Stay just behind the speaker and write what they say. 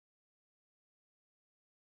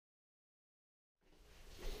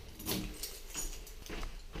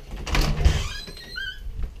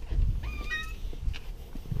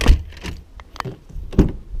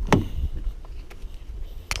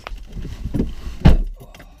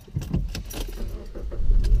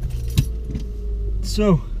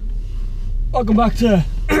So, welcome back to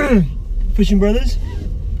Fishing Brothers.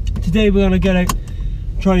 Today we're going to get out,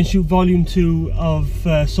 try and shoot volume 2 of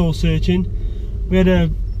Soul Searching. We had a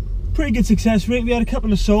pretty good success rate. We had a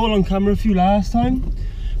couple of sole on camera, a few last time,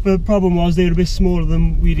 but the problem was they were a bit smaller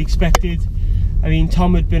than we'd expected. I mean,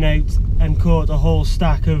 Tom had been out and caught a whole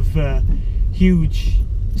stack of huge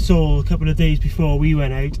sole a couple of days before we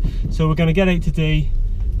went out, so we're going to get out today.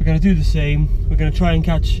 We're going to do the same. We're going to try and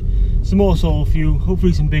catch some more sole for you,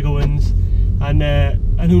 hopefully some bigger ones, and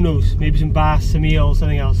who knows, maybe some bass, some eel,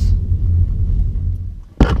 something else.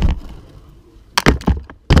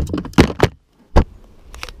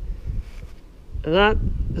 And that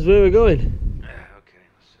is where we're going. Okay,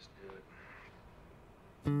 let's just do it.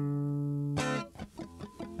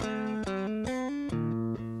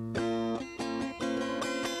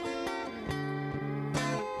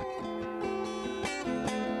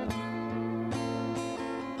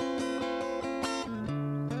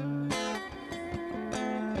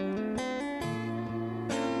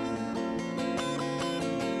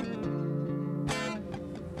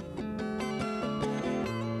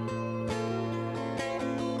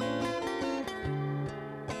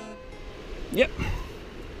 Yep.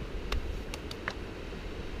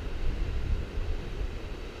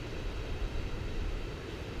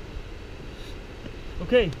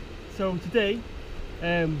 Okay, so today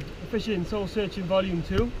we're fishing Soul Searching Volume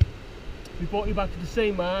 2. We brought you back to the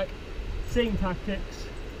same mark, same tactics.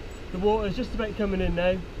 The water's just about coming in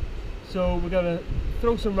now, so we're going to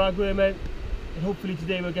throw some ragworm out, and hopefully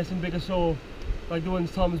today we'll get some bigger sole like the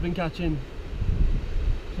ones Tom has been catching.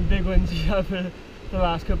 Some big ones he had for the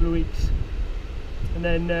last couple of weeks. And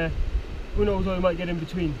then who knows what we might get in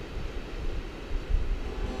between.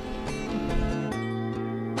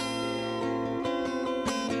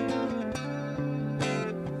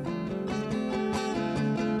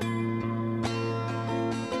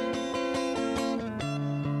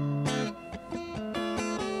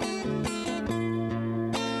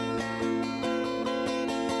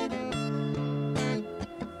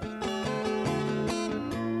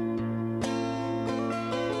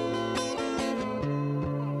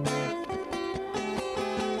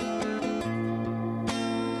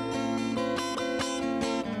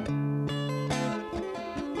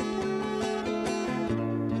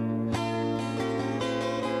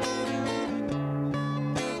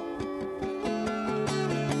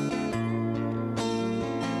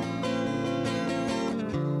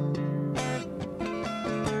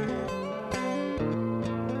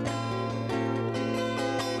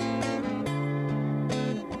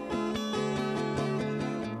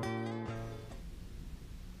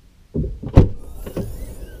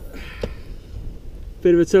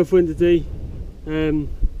 Bit of a tough one today. Came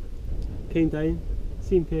down,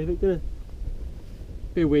 seemed perfect, didn't it?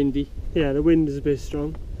 Bit windy. Yeah, the wind is a bit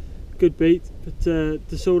strong. Good bait, but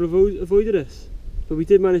the sole avoided us. But we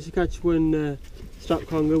did manage to catch one strap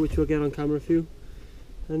conger, which we'll get on camera for you.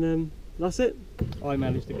 And that's it. I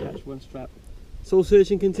managed to catch one strap. Soul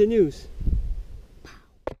searching continues.